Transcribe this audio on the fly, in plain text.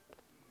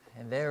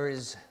And there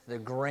is The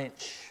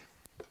Grinch.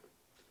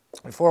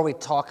 Before we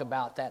talk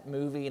about that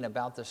movie and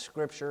about the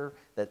scripture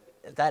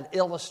that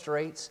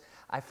illustrates,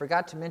 I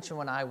forgot to mention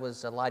when I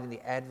was lighting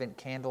the Advent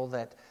candle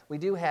that we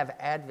do have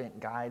Advent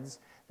guides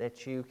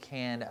that you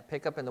can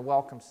pick up in the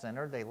Welcome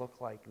Center. They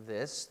look like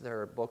this.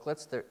 They're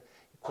booklets.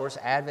 Of course,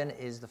 Advent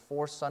is the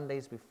 4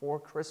 Sundays before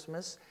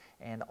Christmas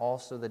and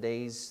also the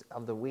days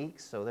of the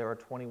week. So there are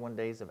 21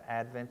 days of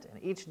Advent.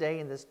 And each day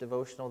in this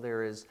devotional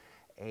there is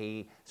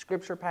a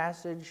scripture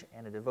passage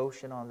and a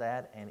devotion on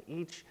that. And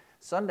each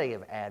Sunday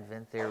of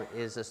Advent there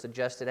is a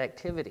suggested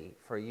activity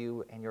for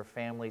you and your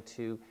family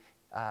to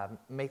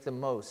make the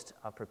most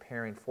of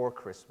preparing for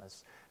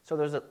Christmas. So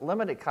there's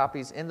limited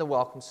copies in the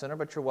Welcome Center,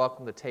 but you're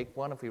welcome to take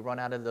one. If we run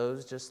out of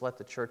those, just let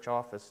the church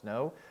office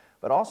know.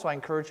 But also I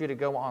encourage you to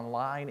go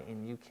online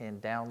and you can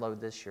download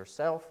this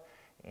yourself.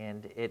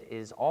 And it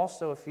is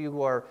also, if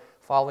you are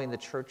following the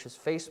church's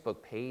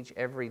Facebook page,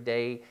 every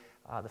day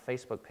the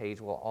Facebook page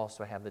will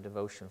also have the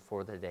devotion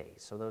for the day.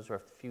 So those are a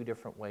few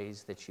different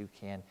ways that you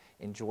can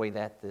enjoy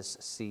that this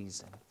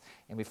season.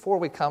 And before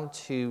we come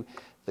to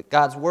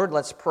God's Word,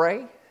 let's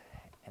pray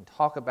and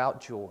talk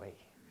about joy.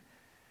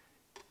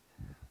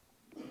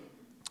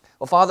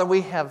 Well, Father,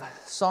 we have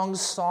sung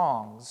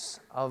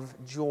songs of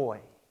joy.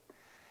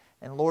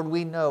 And Lord,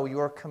 we know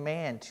your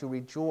command to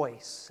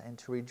rejoice and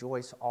to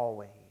rejoice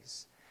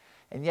always.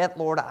 And yet,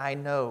 Lord, I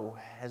know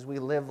as we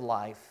live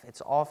life,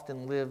 it's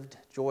often lived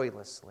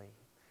joylessly.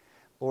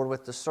 Lord,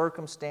 with the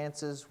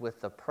circumstances, with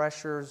the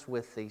pressures,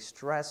 with the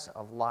stress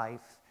of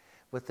life,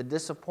 with the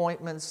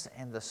disappointments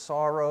and the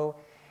sorrow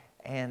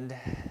and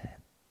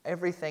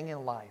everything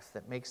in life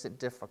that makes it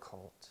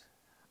difficult,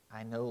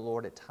 I know,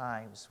 Lord, at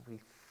times we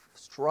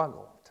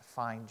struggle to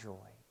find joy.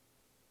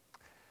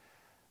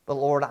 But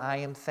Lord, I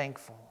am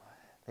thankful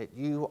that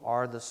you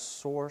are the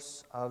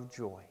source of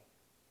joy,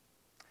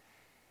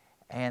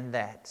 and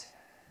that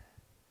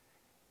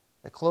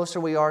the closer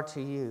we are to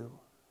you,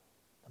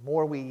 the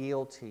more we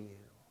yield to you.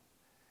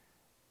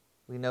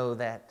 We know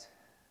that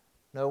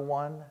no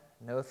one,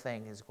 no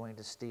thing is going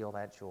to steal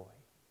that joy.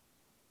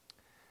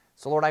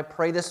 So Lord, I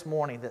pray this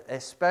morning that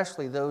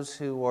especially those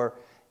who are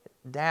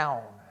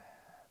down,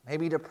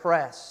 maybe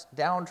depressed,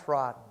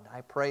 downtrodden,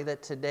 I pray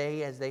that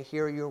today as they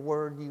hear your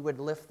word, you would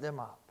lift them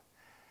up.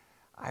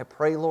 I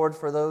pray, Lord,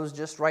 for those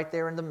just right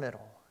there in the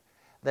middle,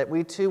 that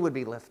we too would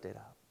be lifted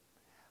up.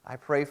 I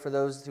pray for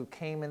those who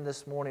came in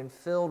this morning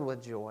filled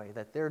with joy,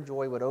 that their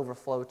joy would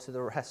overflow to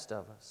the rest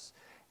of us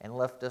and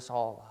lift us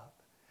all up.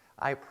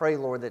 I pray,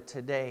 Lord, that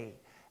today,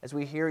 as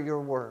we hear your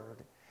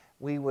word,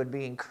 we would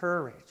be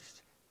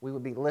encouraged, we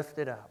would be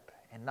lifted up,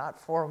 and not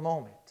for a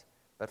moment,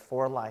 but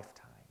for a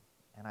lifetime.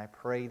 And I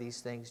pray these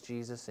things,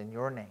 Jesus, in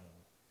your name.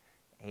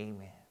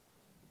 Amen.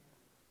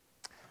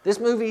 This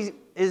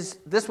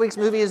week's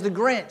movie is The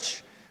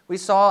Grinch. We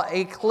saw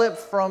a clip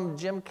from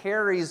Jim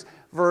Carrey's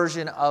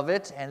version of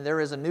it, and there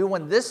is a new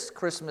one this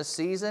Christmas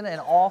season, and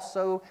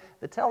also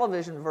the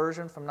television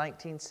version from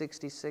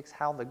 1966,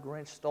 How the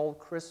Grinch Stole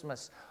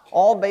Christmas,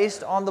 all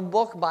based on the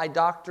book by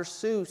Dr.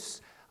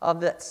 Seuss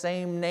of that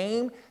same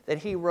name that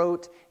he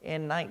wrote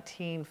in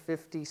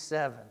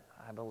 1957,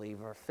 I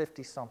believe, or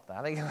 50-something.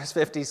 I think it was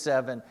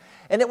 57.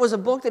 And it was a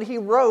book that he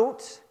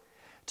wrote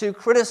to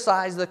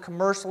criticize the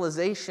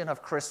commercialization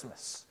of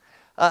Christmas,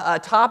 a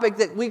topic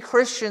that we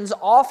Christians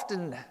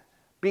often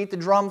beat the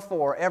drum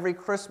for every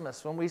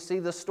Christmas when we see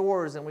the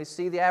stores and we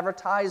see the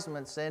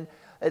advertisements. And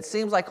it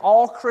seems like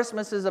all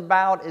Christmas is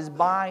about is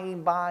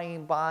buying,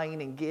 buying,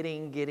 buying, and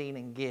getting, getting,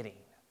 and getting.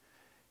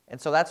 And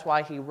so that's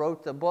why he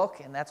wrote the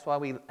book, and that's why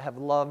we have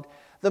loved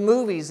the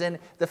movies. And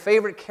the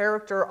favorite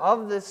character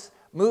of this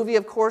movie,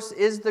 of course,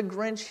 is the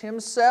Grinch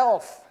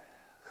himself,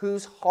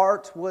 whose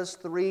heart was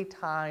 3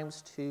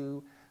 times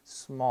too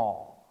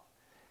small.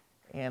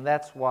 And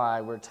that's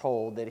why we're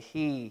told that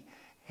he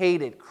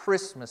hated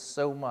Christmas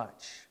so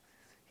much.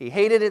 He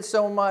hated it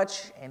so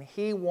much, and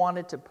he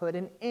wanted to put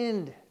an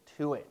end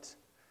to it.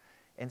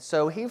 And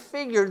so he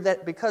figured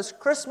that because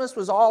Christmas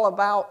was all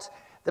about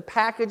the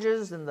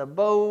packages and the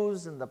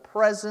bows and the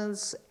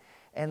presents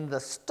and the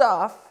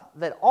stuff,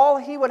 that all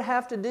he would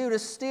have to do to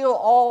steal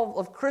all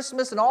of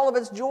Christmas and all of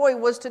its joy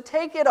was to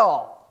take it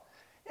all.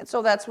 And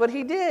so that's what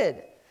he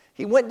did.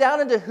 He went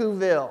down into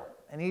Whoville.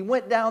 And he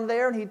went down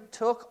there and he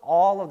took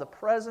all of the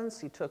presents,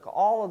 he took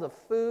all of the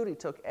food, he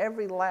took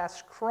every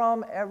last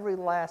crumb, every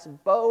last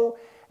bow,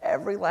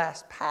 every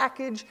last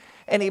package,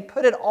 and he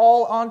put it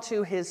all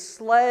onto his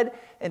sled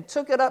and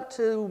took it up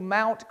to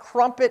Mount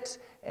Crumpet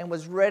and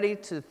was ready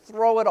to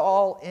throw it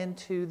all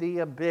into the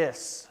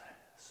abyss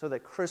so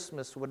that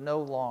Christmas would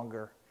no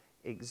longer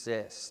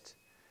exist.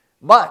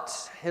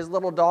 But his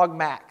little dog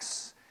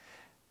Max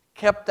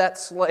kept that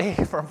sleigh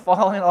from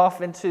falling off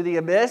into the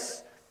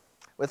abyss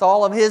with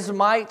all of his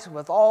might,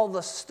 with all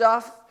the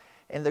stuff.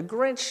 And the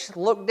Grinch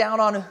looked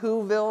down on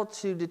Whoville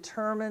to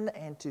determine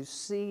and to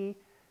see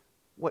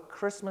what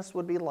Christmas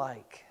would be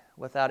like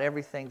without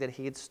everything that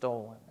he had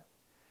stolen.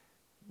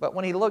 But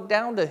when he looked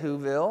down to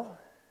Whoville,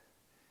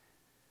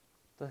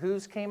 the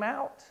Who's came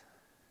out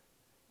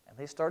and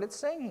they started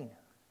singing.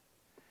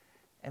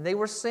 and they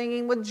were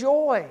singing with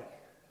joy.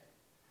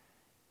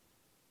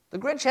 The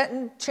Grinch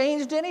hadn't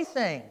changed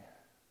anything.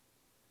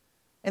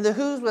 And the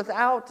Who's,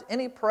 without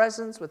any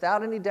presents,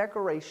 without any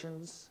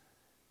decorations,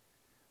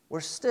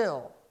 were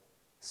still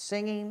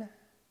singing,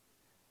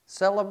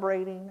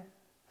 celebrating,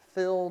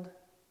 filled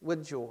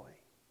with joy.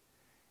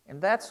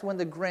 And that's when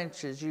the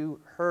Grinch, as you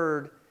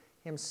heard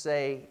him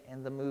say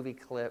in the movie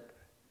clip,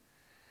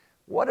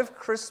 what if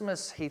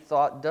Christmas, he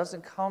thought,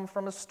 doesn't come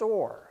from a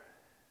store?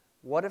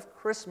 What if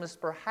Christmas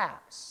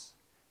perhaps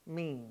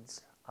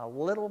means a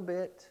little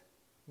bit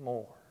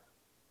more?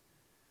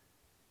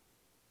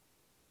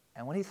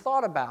 And when he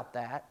thought about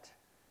that,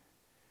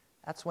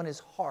 that's when his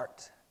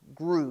heart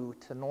grew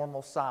to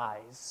normal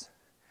size.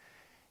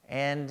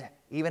 And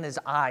even his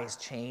eyes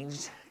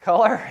changed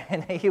color,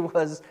 and he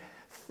was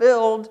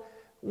filled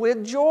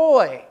with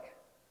joy.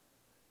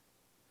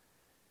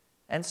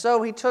 And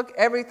so he took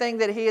everything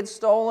that he had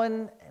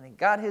stolen, and he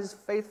got his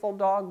faithful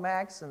dog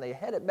Max, and they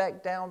headed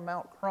back down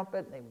Mount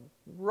Crumpet, and they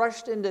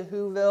rushed into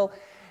Whoville,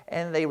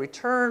 and they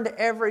returned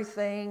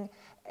everything,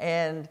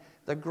 and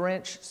the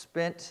Grinch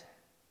spent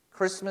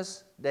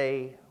Christmas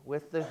Day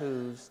with the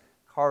Who's,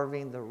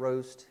 carving the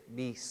roast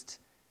beast.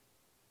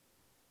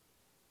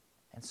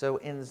 And so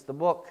ends the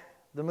book,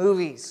 the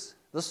movies,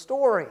 the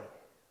story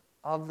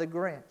of the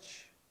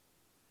Grinch.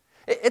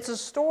 It's a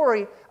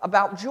story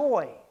about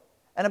joy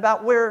and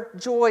about where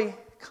joy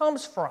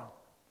comes from.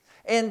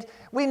 And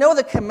we know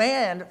the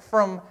command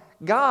from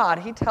God.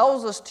 He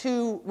tells us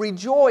to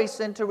rejoice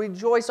and to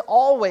rejoice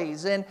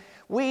always. And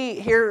we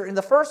here in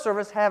the first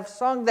service have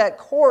sung that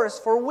chorus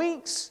for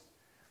weeks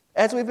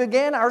as we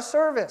began our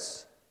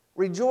service.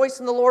 Rejoice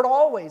in the Lord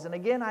always. And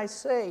again I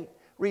say,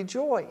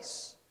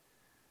 rejoice.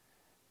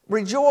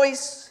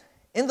 Rejoice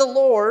in the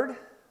Lord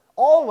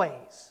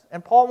always.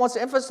 And Paul wants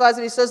to emphasize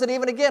it. He says it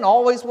even again.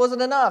 Always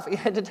wasn't enough. He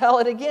had to tell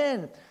it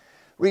again.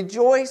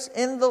 Rejoice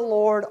in the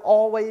Lord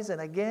always.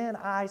 And again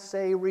I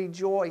say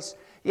rejoice.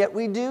 Yet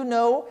we do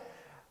know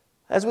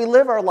as we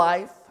live our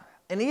life,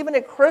 and even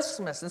at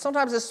Christmas, and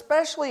sometimes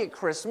especially at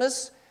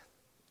Christmas,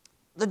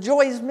 the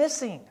joy is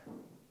missing.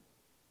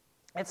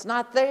 It's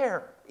not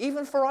there,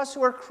 even for us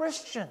who are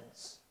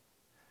Christians.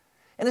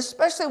 And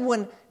especially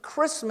when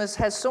Christmas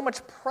has so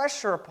much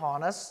pressure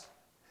upon us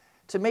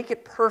to make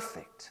it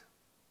perfect.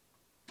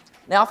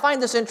 Now, I find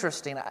this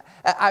interesting.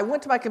 I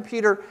went to my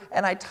computer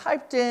and I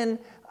typed in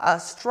a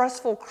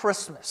stressful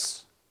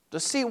Christmas to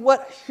see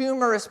what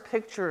humorous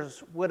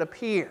pictures would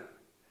appear.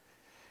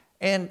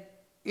 And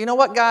you know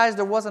what, guys?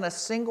 There wasn't a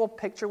single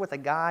picture with a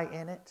guy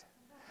in it.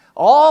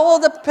 All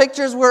of the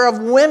pictures were of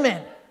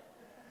women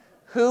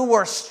who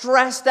were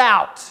stressed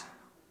out.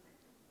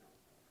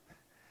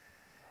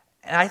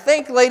 And I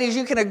think, ladies,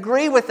 you can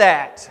agree with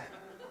that.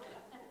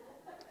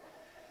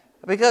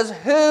 Because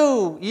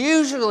who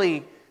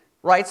usually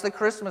writes the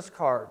Christmas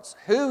cards?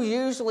 Who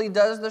usually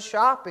does the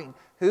shopping?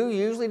 Who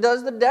usually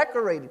does the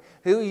decorating?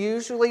 Who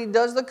usually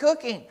does the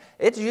cooking?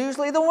 It's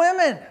usually the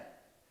women.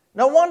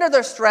 No wonder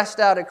they're stressed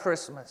out at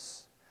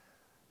Christmas.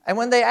 And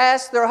when they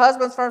ask their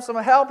husbands for some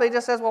help, they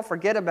just says, well,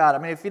 forget about it.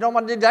 I mean, if you don't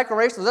want to do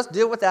decorations, let's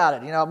do it without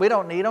it. You know, we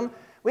don't need them.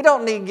 We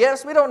don't need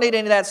gifts. We don't need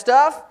any of that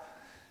stuff.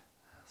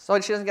 So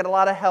she doesn't get a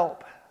lot of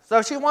help.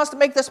 So she wants to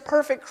make this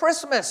perfect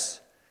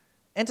Christmas.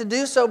 And to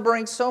do so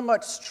brings so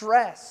much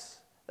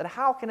stress. That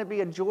how can it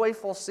be a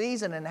joyful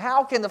season? And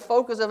how can the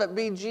focus of it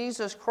be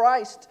Jesus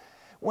Christ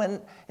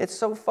when it's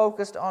so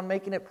focused on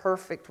making it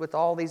perfect with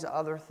all these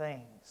other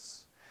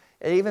things?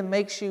 It even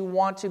makes you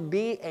want to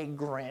be a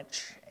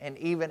Grinch. And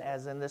even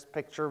as in this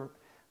picture,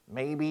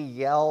 maybe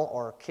yell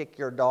or kick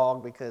your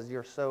dog because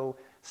you're so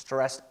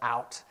stressed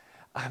out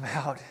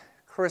about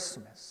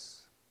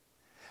Christmas.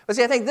 But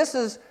see, I think this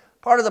is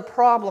part of the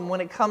problem when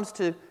it comes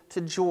to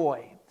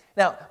joy.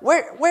 Now,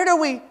 where do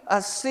we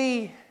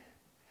see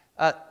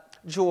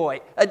joy?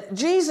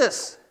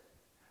 Jesus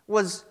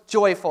was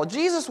joyful.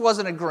 Jesus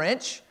wasn't a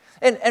Grinch.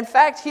 And in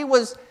fact, he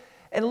was,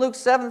 in Luke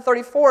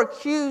 7:34,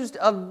 accused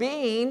of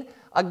being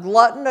a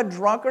glutton, a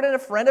drunkard, and a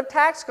friend of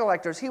tax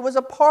collectors. He was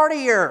a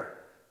partier,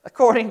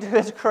 according to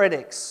his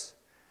critics.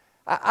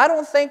 I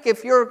don't think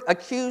if you're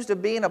accused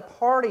of being a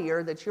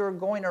partier that you're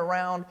going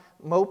around,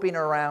 moping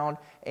around,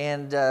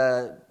 and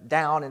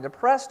down and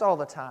depressed all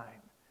the time.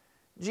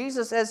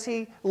 Jesus, as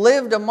he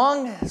lived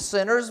among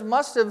sinners,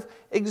 must have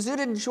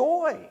exuded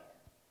joy.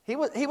 He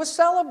was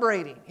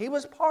celebrating. He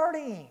was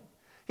partying.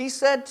 He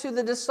said to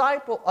the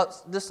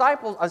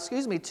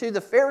to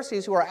the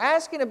Pharisees who were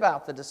asking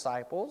about the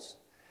disciples,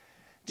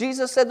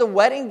 Jesus said the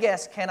wedding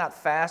guests cannot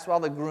fast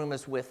while the groom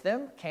is with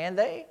them, can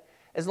they?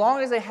 As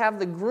long as they have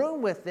the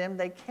groom with them,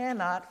 they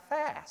cannot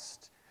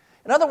fast.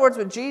 In other words,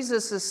 what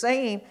Jesus is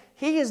saying,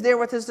 he is there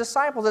with his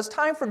disciples. It's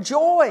time for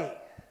joy.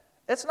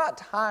 It's not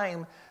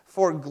time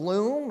for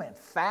gloom and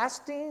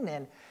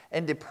fasting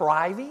and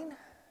depriving.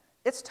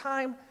 It's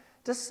time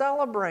to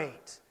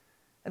celebrate.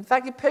 In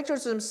fact, he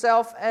pictures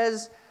himself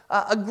as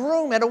a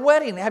groom at a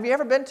wedding. Have you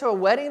ever been to a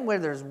wedding where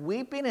there's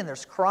weeping and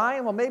there's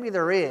crying? Well, maybe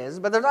there is,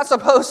 but there's not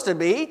supposed to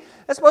be.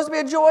 It's supposed to be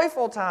a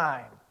joyful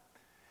time.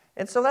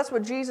 And so that's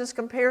what Jesus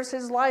compares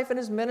his life and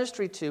his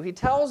ministry to. He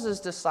tells his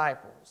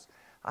disciples,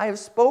 I have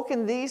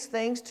spoken these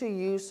things to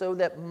you so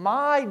that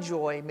my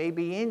joy may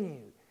be in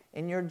you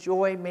and your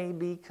joy may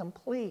be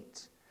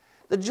complete.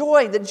 The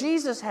joy that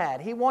Jesus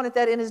had, he wanted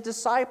that in his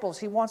disciples.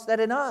 He wants that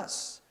in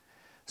us.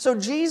 So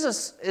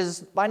Jesus is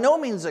by no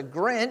means a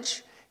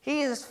Grinch.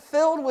 He is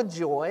filled with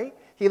joy.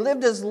 He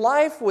lived his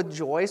life with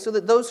joy so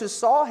that those who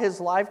saw his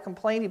life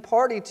complained he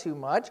partied too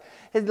much.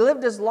 He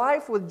lived his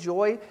life with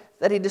joy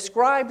that he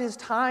described his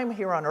time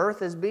here on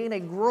earth as being a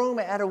groom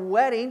at a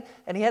wedding,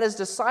 and he had his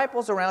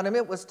disciples around him.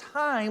 It was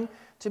time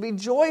to be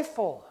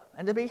joyful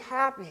and to be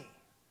happy.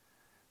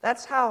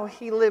 That's how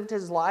he lived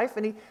his life,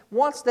 and he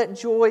wants that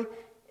joy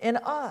in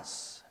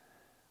us.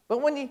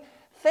 But when you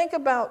think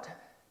about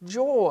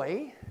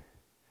joy,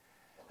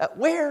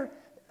 where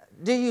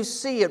do you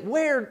see it?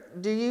 Where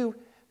do you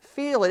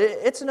feel it?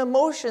 It's an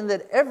emotion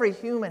that every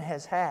human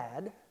has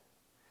had.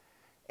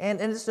 And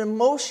it's an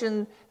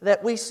emotion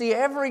that we see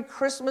every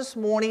Christmas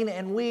morning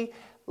and we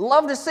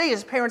love to see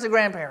as parents and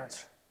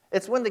grandparents.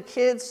 It's when the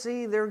kids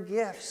see their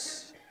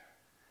gifts.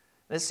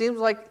 And it seems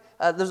like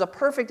there's a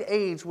perfect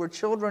age where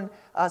children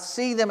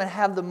see them and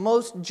have the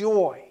most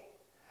joy.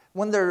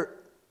 When they're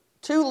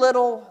too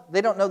little, they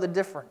don't know the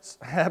difference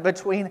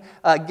between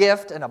a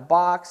gift and a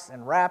box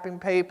and wrapping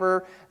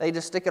paper. They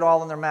just stick it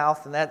all in their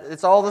mouth and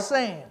it's all the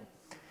same.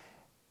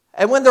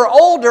 And when they're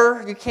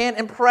older, you can't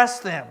impress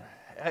them.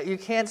 You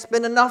can't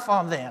spend enough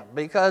on them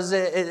because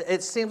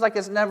it seems like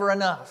it's never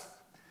enough.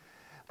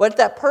 But at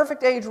that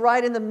perfect age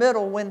right in the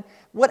middle, when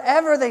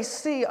whatever they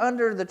see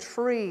under the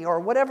tree or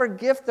whatever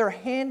gift they're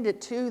handed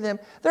to them,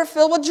 they're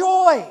filled with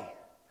joy.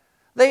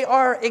 They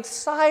are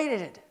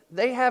excited.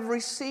 They have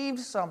received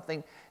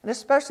something. And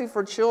especially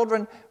for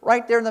children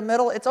right there in the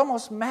middle, it's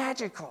almost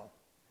magical.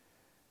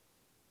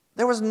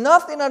 There was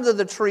nothing under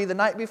the tree the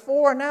night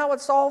before, and now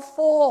it's all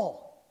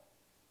full.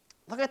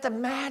 Look at the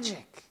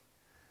magic.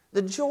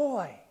 The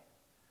joy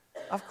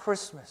of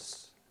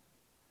Christmas.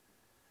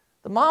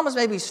 The mamas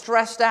may be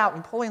stressed out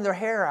and pulling their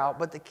hair out,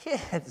 but the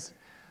kids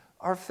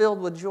are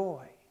filled with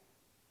joy.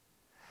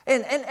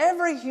 And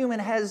every human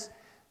has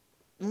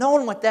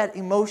known what that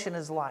emotion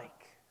is like.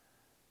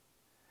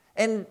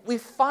 And we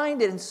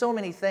find it in so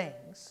many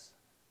things.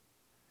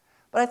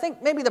 But I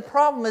think maybe the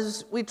problem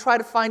is we try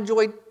to find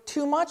joy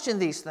too much in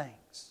these things.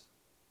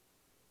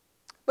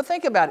 But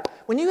think about it.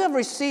 When you have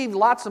received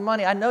lots of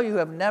money, I know you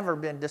have never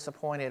been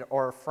disappointed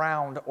or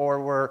frowned or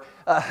were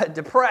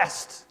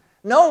depressed.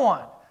 No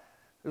one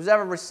who's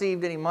ever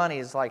received any money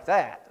is like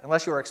that,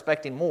 unless you were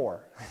expecting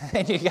more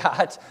than you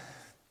got.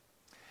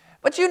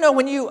 But you know,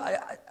 when you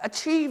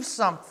achieve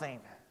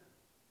something,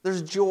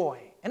 there's joy.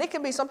 And it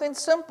can be something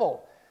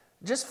simple.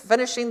 Just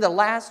finishing the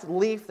last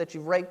leaf that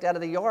you've raked out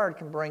of the yard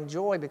can bring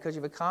joy because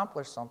you've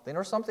accomplished something,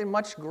 or something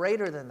much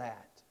greater than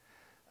that.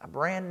 A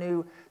brand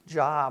new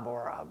job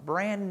or a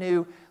brand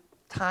new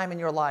time in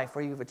your life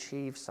where you've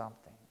achieved something.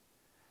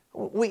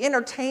 We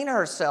entertain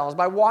ourselves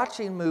by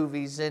watching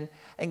movies and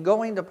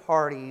going to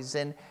parties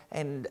and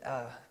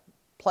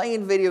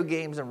playing video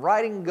games and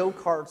riding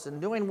go-karts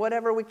and doing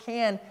whatever we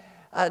can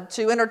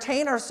to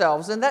entertain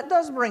ourselves, and that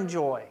does bring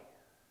joy.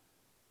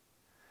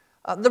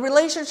 The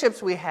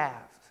relationships we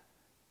have,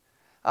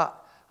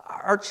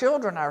 our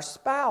children, our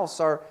spouse,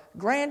 our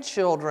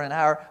grandchildren,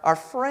 our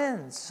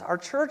friends, our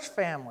church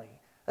family,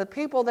 the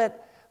people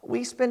that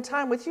we spend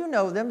time with, you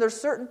know them. There's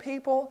certain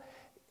people,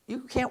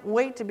 you can't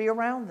wait to be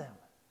around them.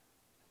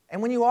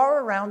 And when you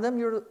are around them,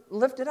 you're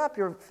lifted up,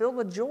 you're filled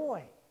with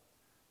joy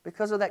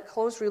because of that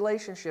close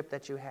relationship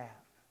that you have.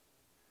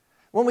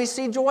 When we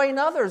see joy in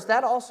others,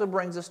 that also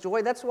brings us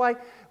joy. That's why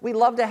we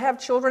love to have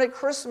children at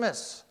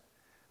Christmas.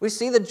 We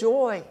see the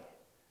joy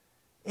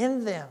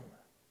in them.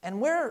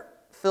 And we're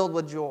filled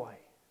with joy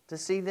to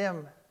see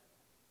them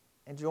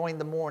enjoying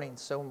the morning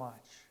so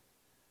much.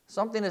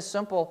 Something as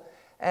simple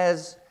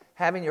as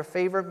having your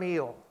favorite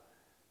meal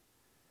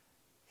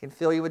can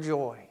fill you with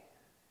joy.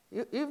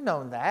 You've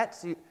known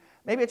that.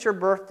 Maybe it's your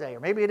birthday, or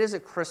maybe it is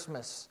at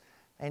Christmas,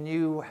 and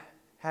you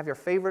have your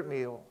favorite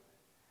meal.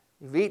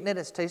 You've eaten it,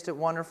 it's tasted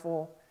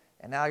wonderful,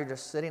 and now you're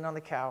just sitting on the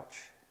couch,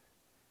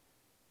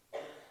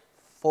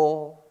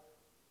 full,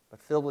 but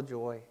filled with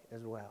joy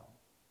as well.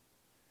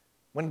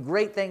 When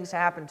great things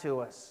happen to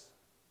us,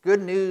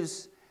 good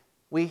news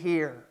we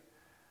hear,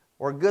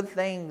 or good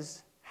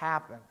things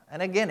happen.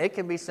 And again, it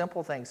can be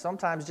simple things.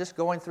 Sometimes just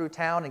going through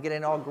town and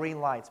getting all green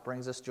lights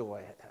brings us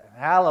joy.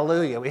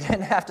 Hallelujah. We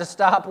didn't have to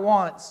stop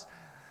once.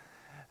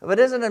 But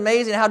isn't it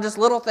amazing how just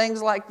little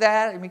things like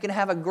that, and you can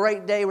have a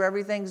great day where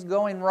everything's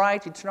going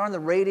right. You turn on the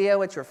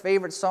radio, it's your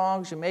favorite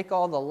songs. You make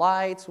all the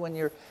lights. When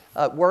you're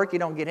at work, you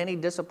don't get any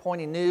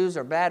disappointing news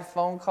or bad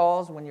phone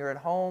calls. When you're at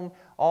home,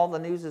 all the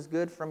news is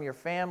good from your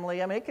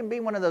family. I mean, it can be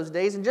one of those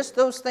days, and just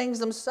those things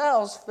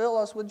themselves fill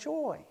us with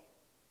joy.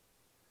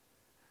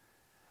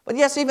 But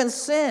yes, even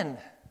sin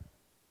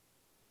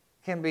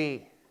can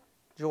be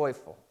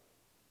joyful.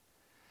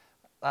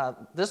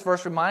 This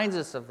verse reminds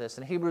us of this.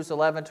 In Hebrews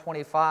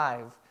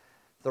 11:25,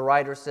 the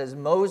writer says,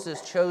 Moses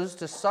chose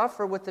to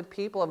suffer with the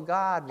people of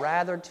God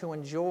rather to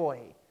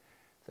enjoy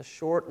the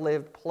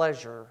short-lived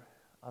pleasure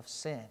of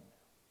sin.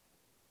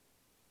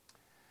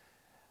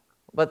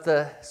 But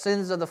the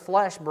sins of the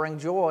flesh bring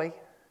joy,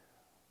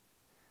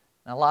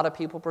 and a lot of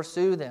people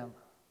pursue them.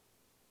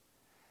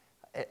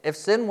 If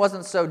sin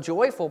wasn't so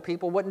joyful,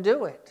 people wouldn't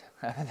do it.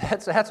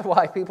 That's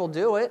why people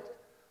do it.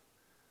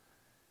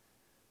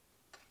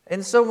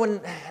 And so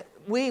when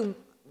we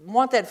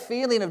want that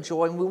feeling of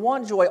joy, and we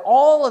want joy,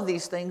 all of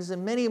these things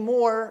and many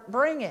more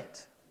bring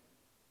it.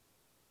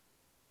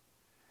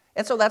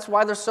 And so that's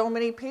why there's so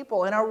many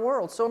people in our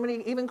world, so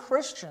many even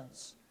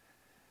Christians,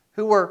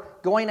 who are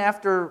going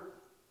after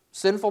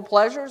sinful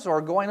pleasures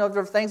or going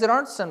after things that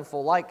aren't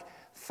sinful, like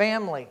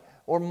family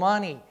or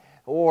money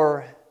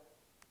or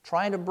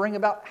trying to bring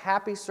about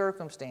happy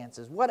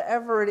circumstances.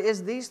 Whatever it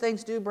is, these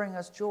things do bring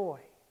us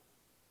joy.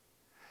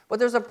 But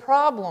there's a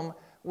problem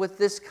with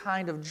this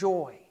kind of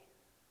joy.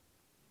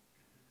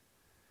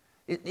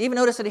 Even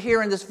notice it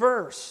here in this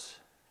verse,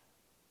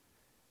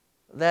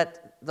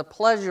 that the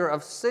pleasure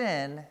of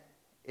sin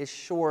is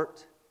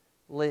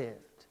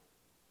short-lived.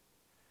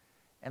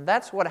 And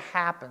that's what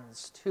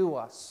happens to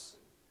us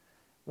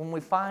when we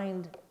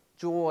find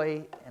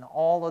joy in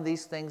all of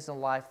these things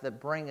in life that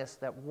bring us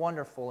that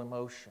wonderful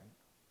emotion.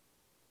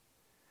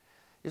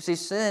 You see,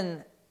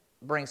 sin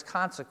brings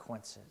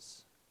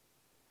consequences.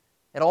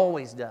 It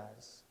always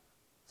does.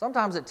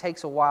 Sometimes it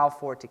takes a while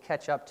for it to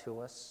catch up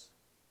to us.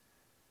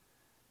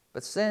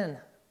 But sin,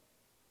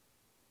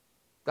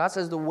 God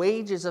says the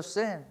wages of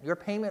sin, your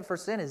payment for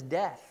sin is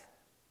death.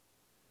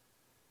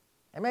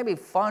 It may be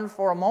fun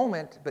for a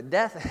moment, but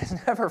death is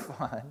never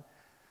fun.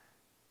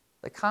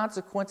 The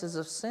consequences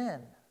of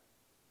sin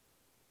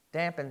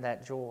dampen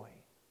that joy.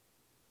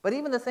 But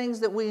even the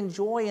things that we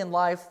enjoy in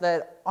life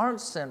that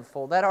aren't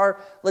sinful, that are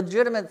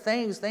legitimate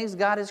things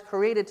God has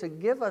created to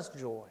give us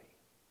joy,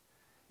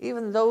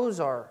 even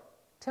those are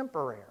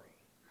temporary.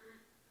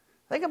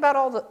 Think about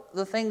all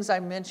the things I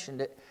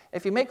mentioned.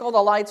 If you make all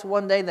the lights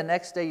one day, the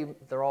next day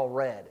they're all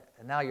red,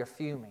 and now you're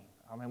fuming.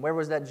 I mean, where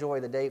was that joy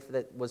the day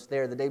that was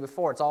there the day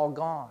before? It's all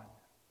gone.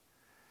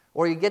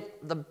 Or you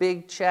get the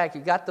big check,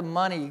 you got the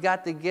money, you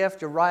got the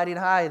gift, you're riding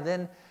high, and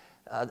then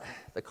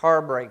the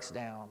car breaks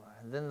down,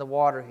 and then the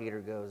water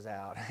heater goes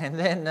out, and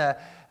then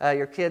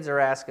your kids are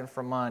asking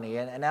for money,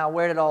 and now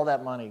where did all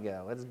that money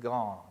go? It's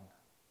gone.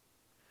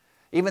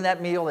 Even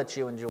that meal that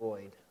you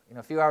enjoyed.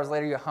 A few hours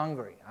later, you're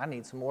hungry. I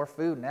need some more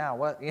food now.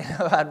 What?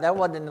 That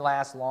one didn't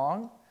last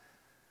long.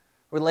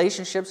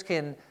 Relationships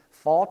can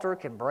falter,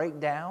 can break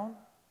down.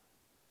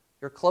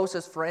 Your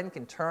closest friend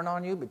can turn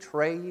on you,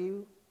 betray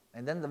you,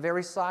 and then the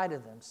very sight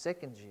of them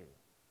sickens you.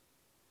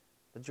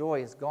 The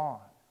joy is gone.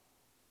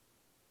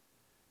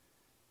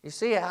 You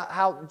see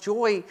how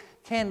joy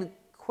can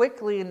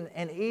quickly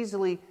and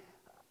easily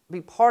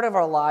be part of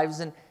our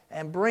lives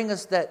and bring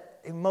us that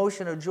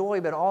emotion of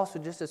joy, but also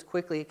just as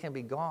quickly it can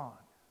be gone.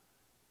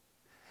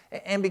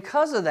 And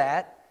because of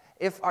that,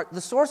 if the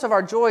source of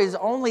our joy is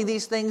only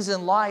these things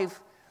in life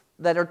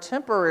that are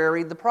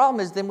temporary, the problem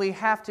is then we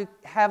have to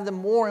have them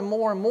more and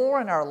more and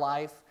more in our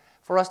life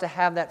for us to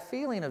have that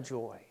feeling of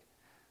joy.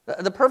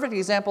 The perfect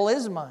example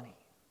is money.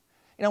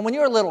 When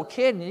you're a little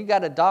kid and you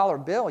got a dollar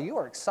bill, you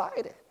are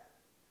excited.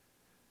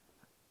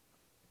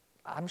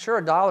 I'm sure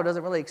a dollar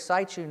doesn't really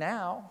excite you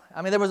now.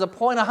 I mean, there was a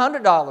point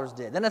 $100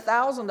 did, then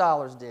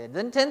 $1,000 did,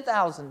 then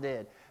 $10,000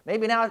 did.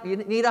 Maybe now you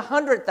need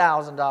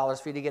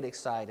 $100,000 for you to get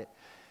excited.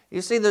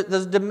 You see,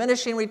 there's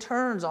diminishing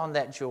returns on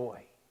that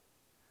joy.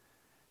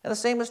 And the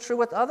same is true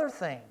with other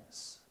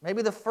things.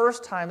 Maybe the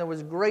first time there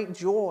was great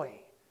joy,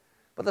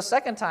 but the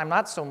second time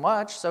not so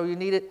much, so you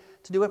need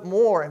it to do it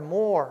more and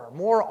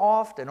more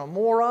often, or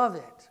more of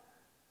it,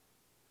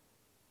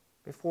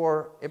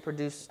 before it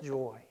produces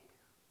joy.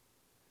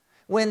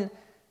 When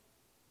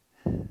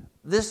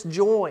this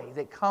joy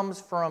that comes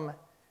from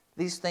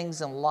these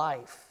things in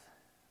life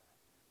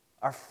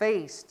are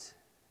faced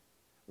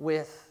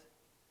with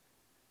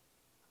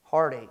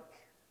heartache,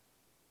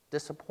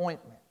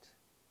 disappointment,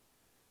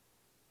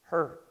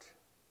 hurt,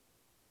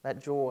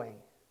 that joy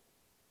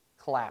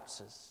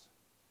collapses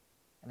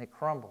and it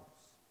crumbles.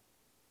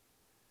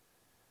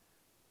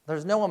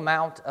 There's no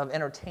amount of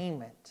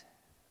entertainment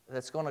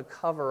that's going to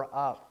cover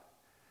up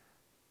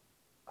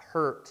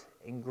hurt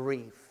and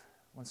grief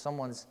when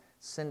someone's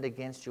sinned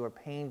against you or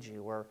pained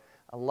you or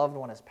a loved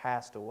one has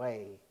passed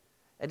away.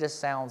 It just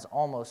sounds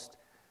almost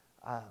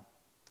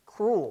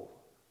cruel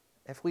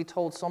if we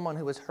told someone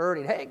who was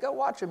hurting, hey, go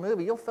watch a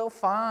movie, you'll feel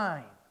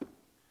fine.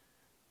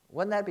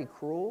 Wouldn't that be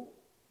cruel?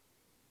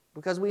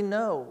 Because we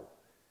know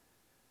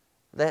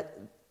that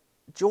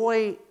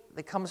joy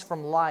that comes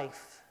from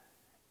life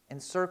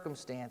and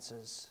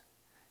circumstances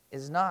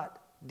is not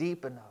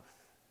deep enough,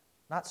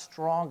 not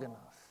strong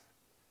enough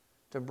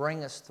to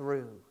bring us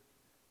through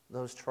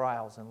those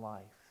trials in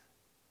life.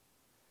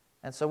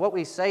 And so what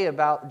we say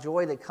about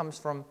joy that comes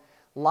from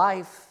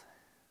life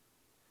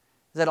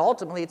is that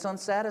ultimately it's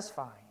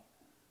unsatisfying.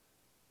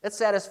 It's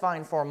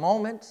satisfying for a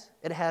moment.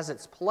 It has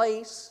its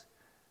place.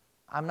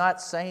 I'm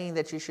not saying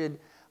that you should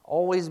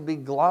always be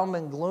glum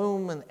and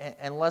gloom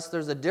unless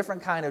there's a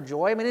different kind of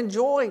joy. I mean,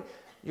 enjoy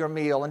your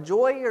meal.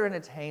 Enjoy your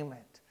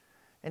entertainment.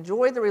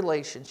 Enjoy the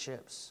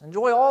relationships.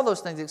 Enjoy all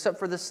those things except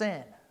for the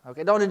sin.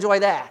 Okay, don't enjoy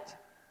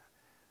that.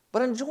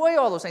 But enjoy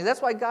all those things.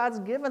 That's why God's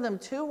given them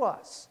to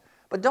us.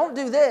 But don't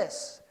do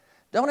this.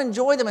 Don't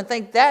enjoy them and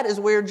think that is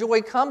where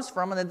joy comes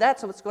from and that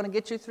that's what's going to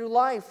get you through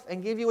life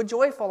and give you a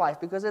joyful life,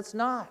 because it's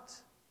not.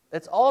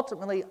 It's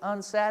ultimately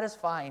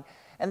unsatisfying.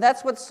 And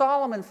that's what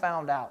Solomon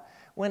found out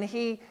when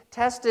he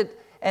tested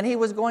and he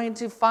was going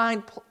to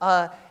find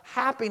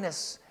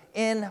happiness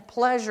in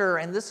pleasure.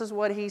 And this is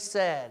what he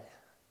said.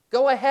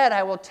 Go ahead,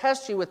 I will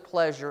test you with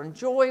pleasure.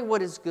 Enjoy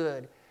what is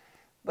good.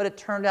 But it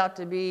turned out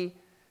to be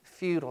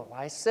futile.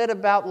 I said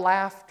about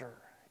laughter,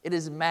 it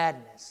is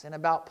madness. And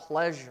about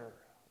pleasure,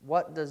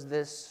 what does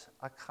this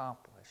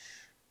accomplish?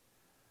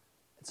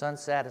 It's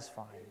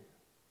unsatisfying.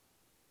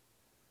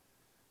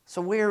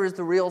 So where is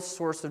the real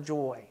source of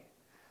joy?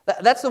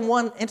 That's the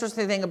one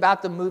interesting thing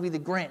about the movie The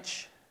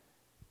Grinch.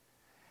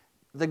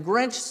 The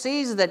Grinch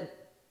sees that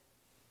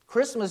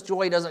Christmas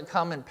joy doesn't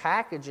come in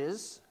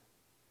packages,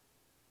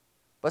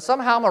 but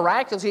somehow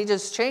miraculously he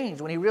just changed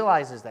when he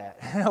realizes that.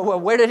 Well,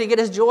 where did he get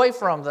his joy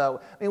from,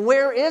 though? I mean,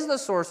 where is the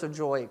source of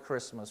joy at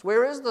Christmas?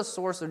 Where is the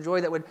source of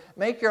joy that would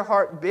make your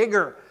heart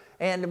bigger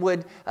and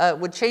would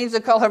change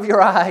the color of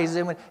your eyes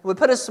and would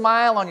put a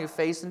smile on your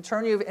face and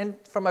turn you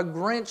from a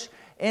Grinch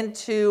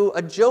into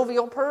a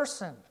jovial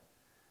person?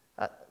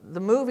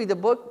 The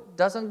book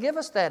doesn't give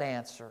us that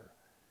answer.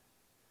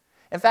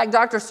 In fact,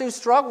 Dr. Seuss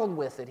struggled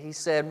with it, he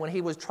said, when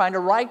he was trying to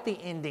write the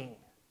ending,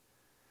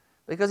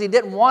 because he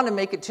didn't want to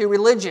make it too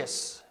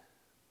religious.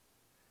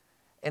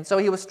 And so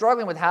he was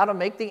struggling with how to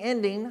make the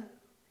ending,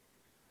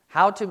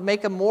 how to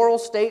make a moral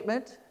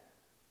statement.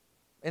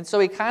 And so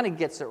he kind of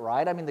gets it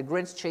right. I mean, the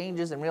Grinch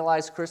changes and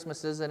realizes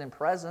Christmas isn't in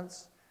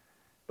presents.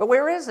 But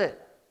where is it?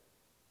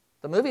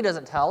 The movie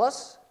doesn't tell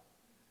us,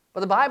 but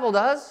the Bible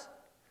does.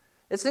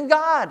 It's in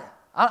God.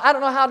 I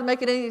don't know how to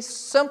make it any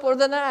simpler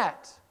than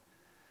that.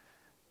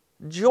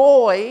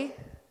 Joy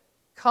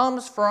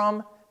comes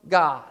from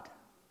God.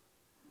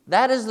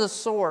 That is the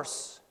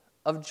source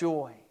of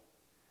joy.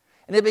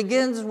 And it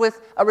begins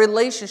with a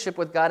relationship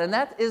with God, and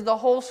that is the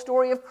whole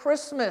story of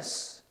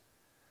Christmas.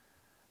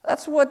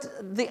 That's what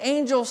the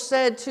angel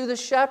said to the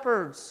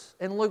shepherds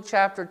in Luke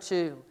chapter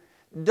 2.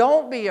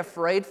 Don't be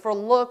afraid, for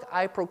look,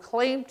 I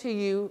proclaim to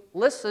you,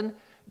 listen,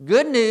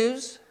 good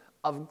news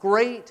of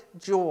great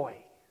joy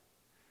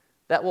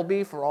that will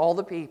be for all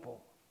the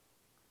people.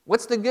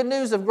 What's the good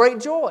news of great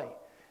joy?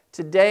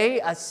 Today,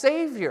 a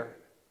Savior,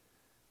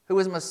 who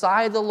is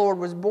Messiah the Lord,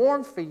 was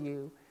born for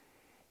you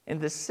in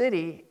the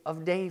city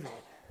of David.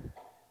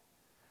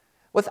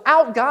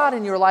 Without God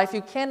in your life,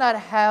 you cannot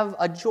have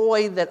a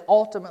joy that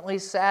ultimately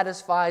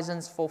satisfies and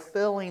is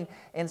fulfilling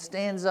and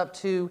stands up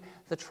to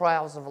the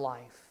trials of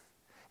life.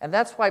 And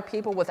that's why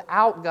people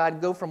without God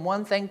go from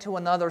one thing to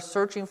another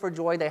searching for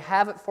joy. They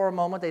have it for a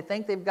moment. They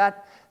think they've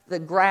got the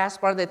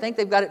grasp on it. They think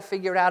they've got it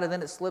figured out, and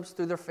then it slips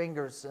through their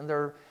fingers and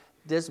they're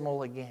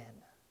dismal again.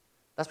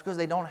 That's because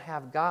they don't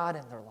have God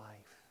in their life.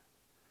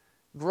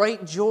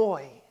 Great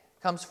joy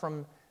comes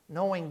from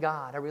knowing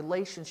God, a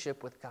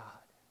relationship with God.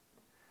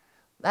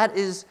 That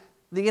is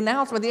the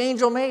announcement the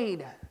angel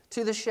made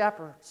to the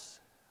shepherds.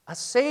 A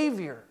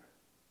Savior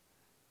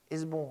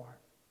is born.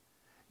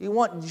 You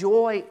want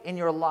joy in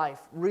your life,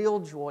 real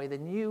joy,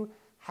 then you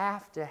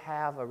have to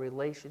have a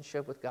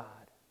relationship with God.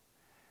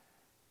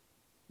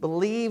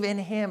 Believe in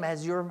Him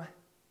as your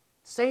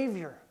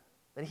Savior,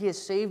 that He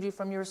has saved you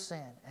from your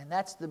sin. And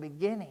that's the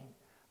beginning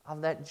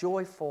of that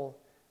joyful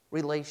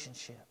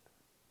relationship.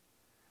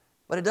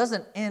 But it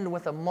doesn't end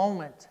with a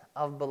moment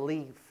of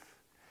belief.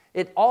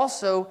 It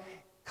also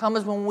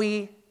comes when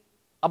we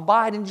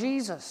abide in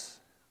Jesus.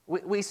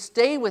 We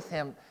stay with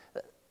Him.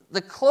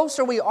 The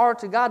closer we are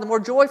to God, the more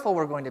joyful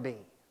we're going to be.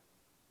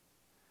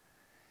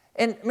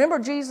 And remember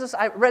Jesus,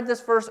 I read this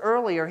verse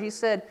earlier. He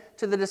said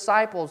to the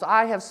disciples,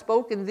 I have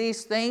spoken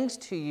these things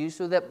to you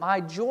so that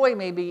my joy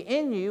may be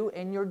in you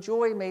and your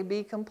joy may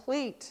be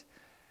complete.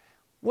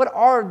 What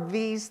are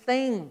these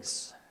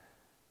things?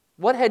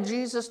 What had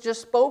Jesus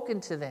just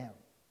spoken to them?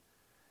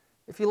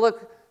 If you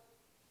look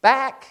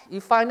back,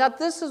 you find out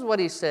this is what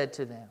He said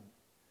to them.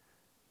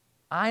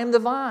 I am the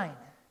vine,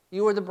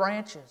 you are the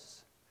branches.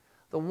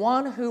 The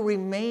one who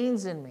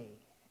remains in me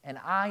and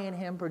I in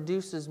him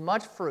produces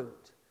much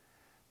fruit,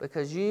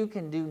 because you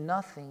can do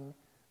nothing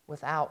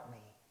without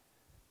me.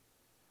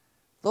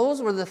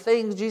 Those were the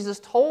things Jesus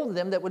told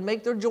them that would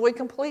make their joy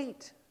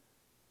complete.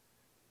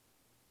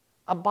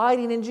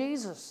 Abiding in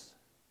Jesus.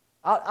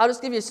 I'll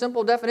just give you a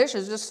simple definition.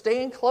 It's just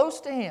staying close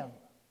to Him.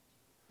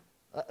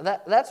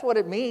 That's what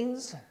it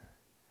means.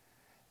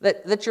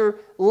 That you're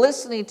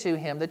listening to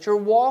Him, that you're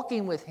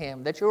walking with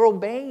Him, that you're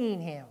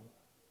obeying Him.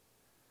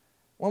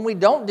 When we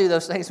don't do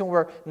those things, when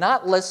we're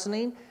not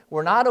listening,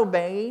 we're not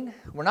obeying,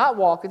 we're not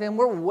walking with Him,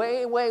 we're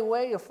way, way,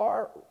 way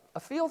far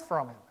afield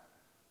from Him.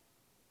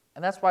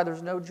 And that's why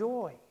there's no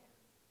joy.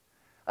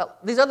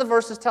 These other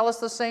verses tell us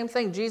the same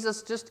thing.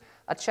 Jesus, just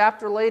a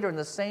chapter later in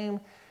the same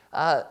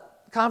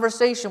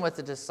conversation with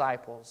the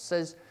disciples,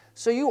 says,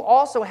 so you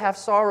also have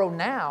sorrow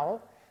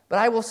now, But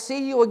I will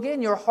see you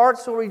again. Your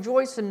hearts will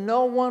rejoice, and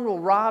no one will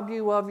rob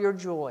you of your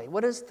joy.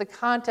 What is the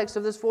context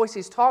of this voice?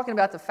 He's talking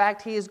about the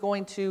fact he is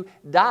going to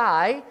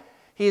die.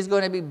 He is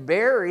going to be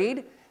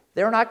buried.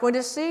 They're not going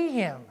to see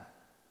him.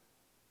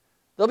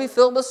 They'll be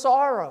filled with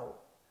sorrow.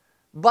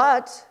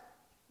 But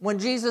when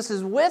Jesus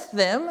is with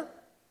them,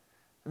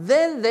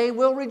 then they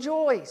will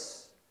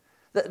rejoice.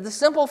 The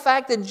simple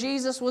fact that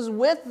Jesus was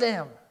with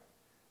them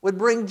would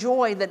bring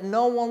joy that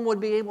no one would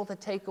be able to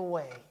take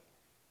away.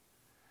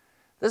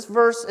 This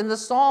verse in the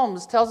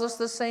Psalms tells us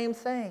the same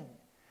thing.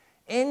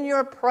 In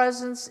your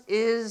presence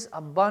is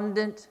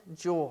abundant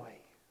joy.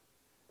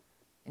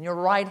 In your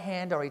right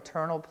hand are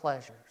eternal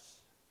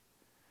pleasures.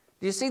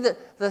 Do you see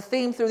the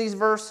theme through these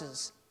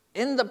verses?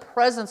 In the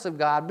presence of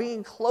God,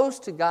 being close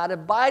to God,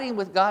 abiding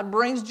with God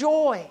brings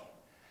joy.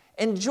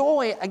 And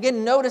joy,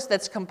 again, notice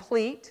that's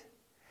complete.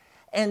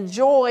 And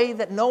joy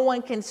that no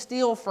one can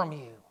steal from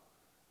you.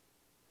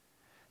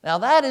 Now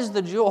that is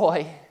the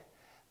joy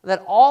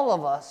that all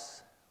of us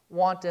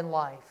want in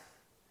life.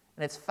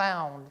 And it's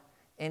found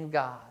in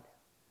God.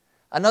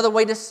 Another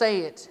way to say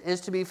it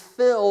is to be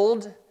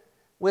filled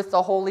with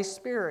the Holy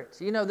Spirit.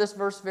 You know this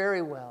verse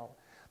very well.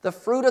 The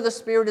fruit of the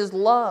Spirit is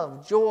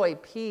love, joy,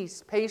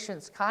 peace,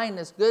 patience,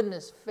 kindness,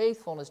 goodness,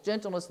 faithfulness,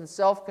 gentleness, and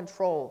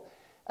self-control.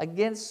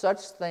 Against such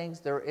things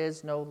there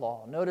is no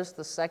law. Notice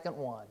the second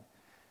one.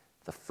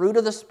 The fruit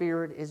of the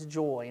Spirit is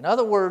joy. In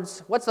other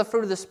words, what's the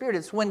fruit of the Spirit?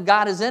 It's when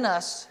God is in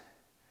us.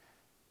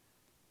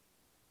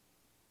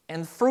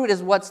 And fruit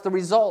is what's the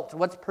result,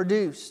 what's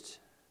produced.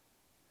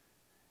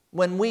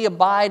 When we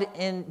abide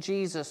in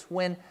Jesus,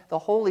 when the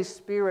Holy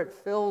Spirit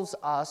fills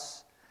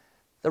us,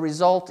 the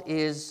result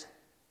is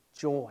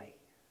joy.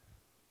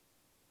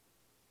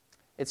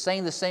 It's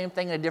saying the same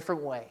thing in a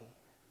different way.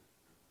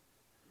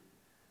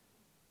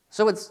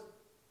 So it's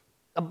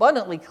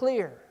abundantly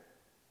clear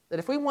that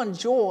if we want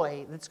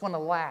joy that's going to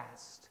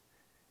last,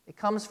 it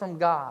comes from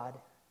God,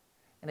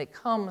 and it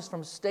comes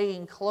from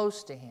staying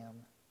close to Him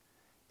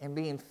and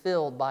being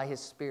filled by His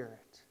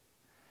Spirit.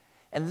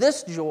 And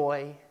this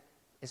joy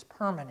is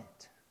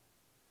permanent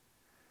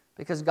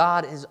because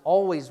God is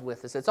always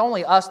with us. It's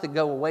only us that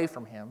go away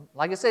from Him.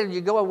 Like I said, if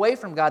you go away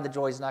from God, the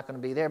joy is not going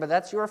to be there, but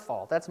that's your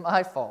fault. That's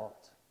my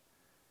fault.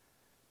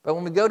 But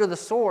when we go to the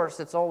source,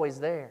 it's always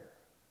there.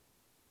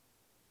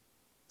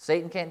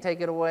 Satan can't take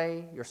it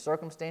away. Your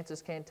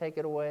circumstances can't take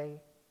it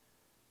away.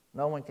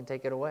 No one can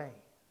take it away.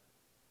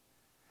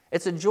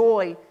 It's a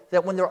joy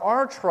that when there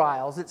are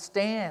trials, it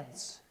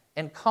stands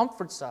and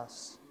comforts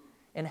us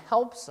and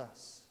helps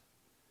us.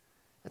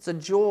 It's a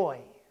joy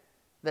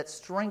that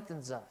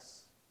strengthens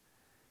us.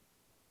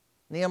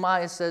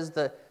 Nehemiah says,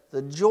 the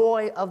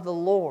joy of the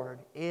Lord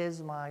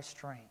is my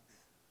strength.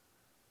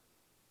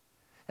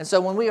 And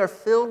so when we are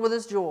filled with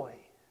His joy,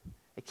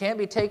 it can't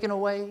be taken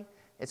away.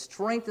 It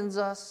strengthens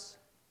us.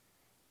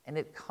 And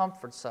it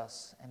comforts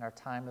us in our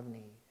time of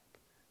need.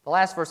 The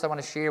last verse I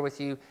want to share with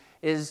you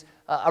is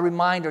a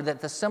reminder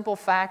that the simple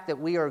fact that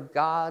we are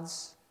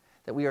God's,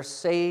 that we are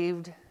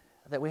saved,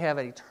 that we have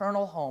an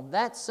eternal home,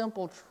 that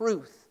simple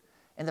truth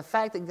and the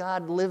fact that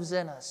God lives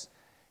in us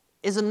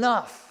is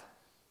enough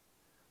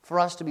for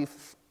us to be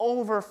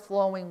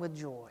overflowing with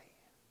joy.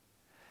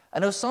 I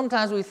know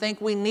sometimes we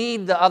think we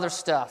need the other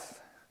stuff.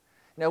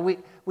 You know,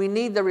 we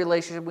need the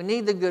relationship, we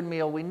need the good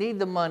meal, we need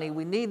the money,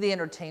 we need the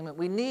entertainment,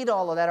 we need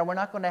all of that, or we're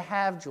not going to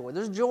have joy.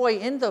 There's joy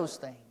in those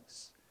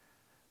things.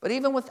 But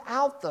even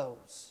without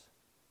those,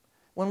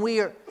 when we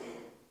are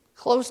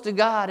close to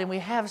God and we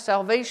have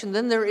salvation,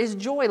 then there is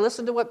joy.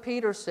 Listen to what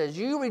Peter says.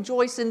 You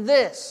rejoice in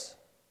this.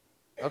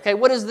 Okay,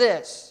 what is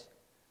this?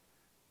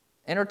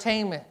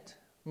 Entertainment,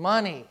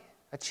 money,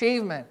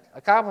 achievement,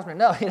 accomplishment.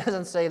 No, he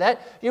doesn't say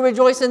that. You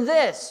rejoice in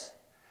this.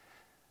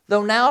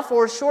 Though now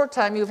for a short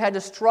time you've had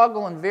to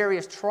struggle in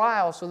various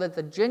trials, so that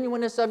the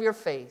genuineness of your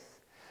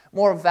faith,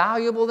 more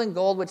valuable than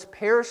gold, which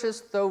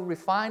perishes though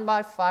refined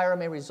by fire,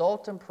 may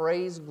result in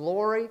praise,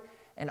 glory,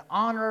 and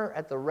honor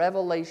at the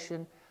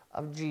revelation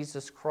of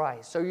Jesus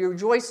Christ. So you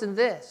rejoice in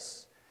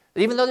this,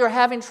 that even though you're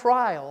having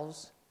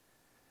trials,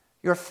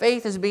 your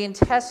faith is being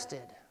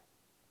tested.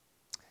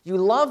 You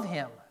love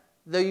Him,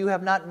 though you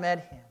have not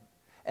met Him.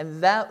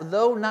 And that,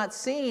 though not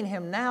seeing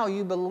Him now,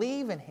 you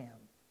believe in Him.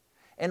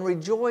 And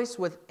rejoice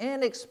with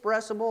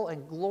inexpressible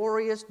and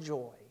glorious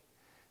joy,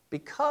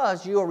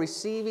 because you are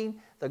receiving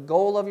the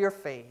goal of your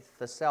faith,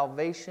 the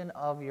salvation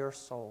of your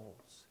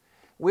souls.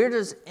 Where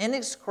does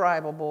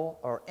indescribable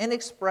or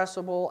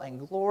inexpressible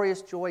and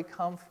glorious joy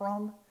come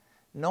from?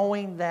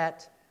 Knowing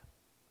that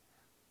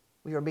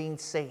we are being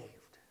saved,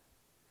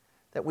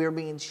 that we are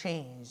being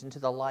changed into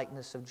the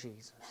likeness of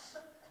Jesus.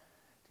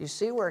 Do you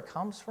see where it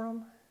comes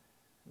from?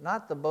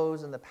 Not the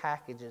bows and the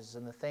packages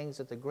and the things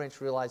that the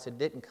Grinch realized it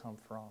didn't come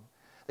from.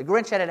 The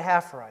Grinch had it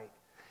half right.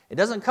 It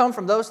doesn't come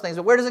from those things,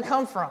 but where does it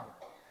come from?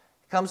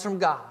 It comes from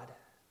God.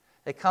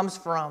 It comes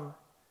from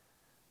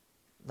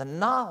the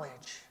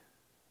knowledge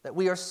that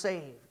we are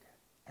saved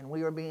and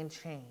we are being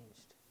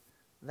changed.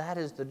 That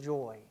is the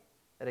joy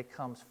that it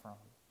comes from.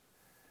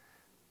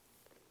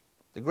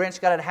 The Grinch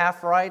got it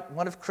half right.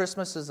 What if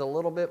Christmas is a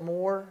little bit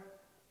more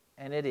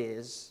and it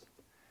is.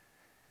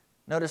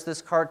 Notice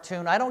this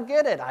cartoon. I don't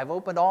get it. I've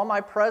opened all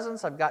my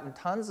presents. I've gotten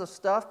tons of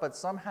stuff, but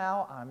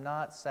somehow I'm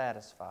not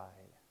satisfied.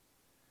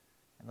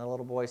 And the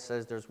little boy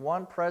says, there's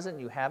one present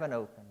you haven't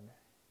opened,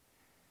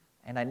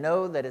 and I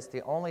know that it's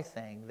the only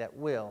thing that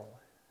will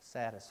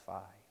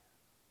satisfy.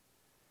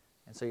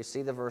 And so you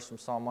see the verse from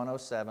Psalm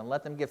 107.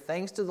 Let them give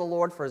thanks to the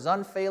Lord for his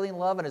unfailing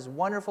love and his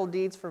wonderful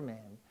deeds for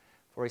men,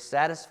 for he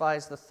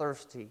satisfies the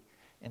thirsty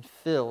and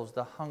fills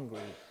the hungry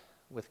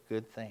with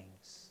good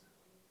things.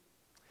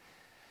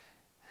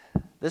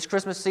 This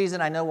Christmas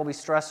season, I know, will be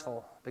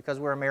stressful because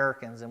we're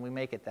Americans and we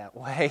make it that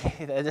way.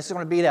 It's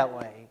going to be that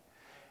way.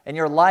 And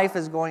your life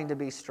is going to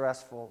be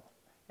stressful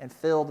and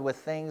filled with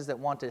things that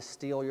want to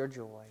steal your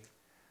joy.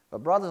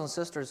 But brothers and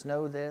sisters,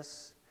 know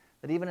this,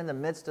 that even in the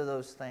midst of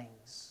those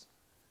things,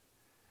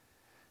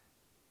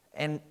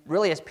 and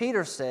really, as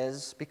Peter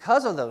says,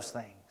 because of those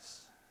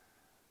things,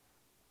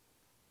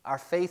 our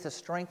faith is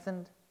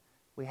strengthened.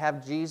 We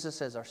have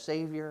Jesus as our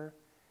Savior,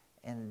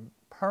 and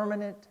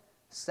permanent,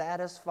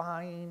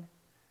 satisfying,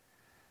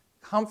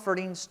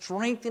 comforting,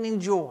 strengthening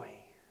joy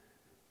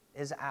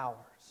is ours.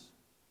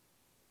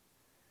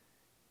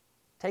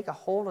 Take a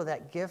hold of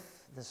that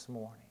gift this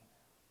morning.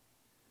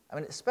 I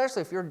mean,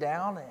 especially if you're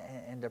down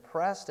and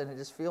depressed and it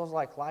just feels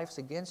like life's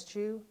against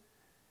you,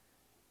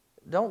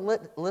 don't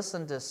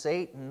listen to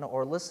Satan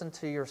or listen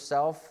to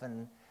yourself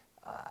and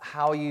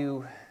how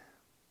you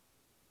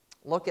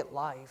look at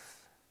life.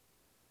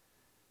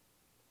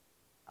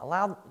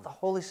 Allow the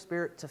Holy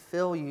Spirit to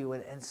fill you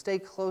and stay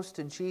close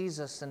to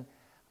Jesus and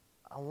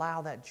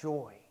allow that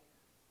joy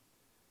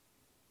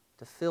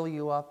to fill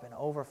you up and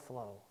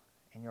overflow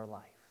in your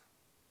life.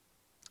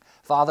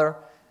 Father,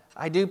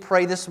 I do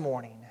pray this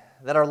morning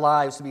that our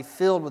lives will be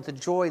filled with the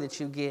joy that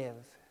you give.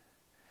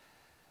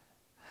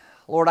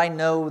 Lord, I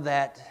know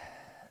that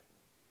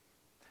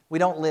we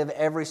don't live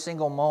every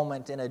single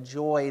moment in a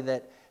joy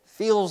that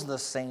feels the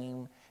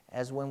same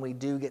as when we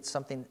do get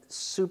something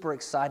super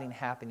exciting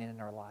happening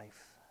in our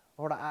life.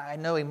 Lord, I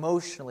know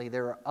emotionally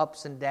there are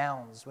ups and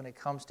downs when it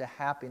comes to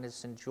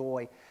happiness and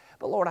joy.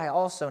 But Lord, I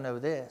also know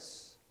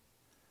this,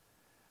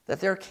 that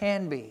there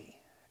can be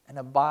an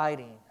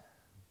abiding,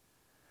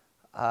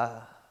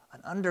 an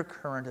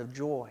undercurrent of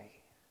joy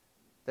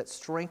that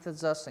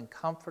strengthens us and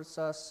comforts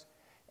us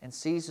and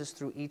sees us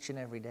through each and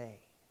every day.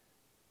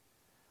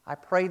 I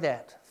pray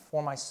that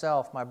for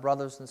myself, my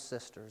brothers and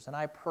sisters, and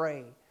I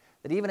pray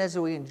that even as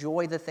we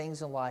enjoy the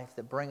things in life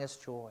that bring us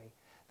joy,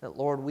 that,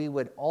 Lord, we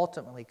would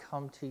ultimately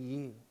come to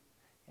you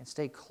and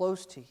stay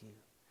close to you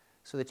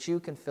so that you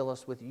can fill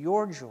us with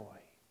your joy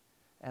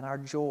and our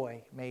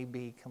joy may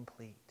be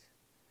complete.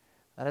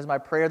 That is my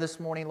prayer this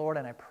morning, Lord,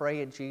 and I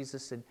pray it,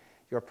 Jesus, in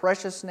your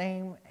precious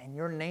name and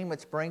your name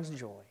which brings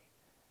joy.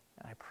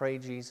 And I pray,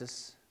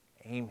 Jesus,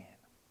 amen.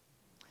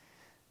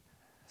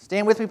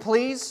 Stand with me,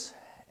 please,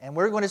 and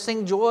we're going to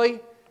sing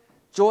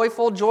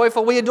Joyful,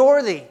 joyful, we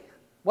adore thee.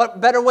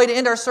 What better way to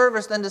end our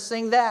service than to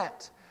sing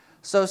that?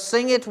 So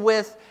sing it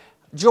with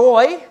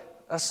joy,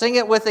 sing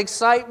it with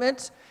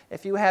excitement.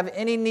 If you have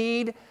any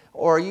need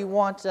or you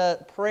want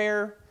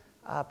prayer,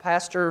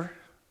 Pastor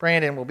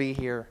Brandon will be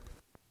here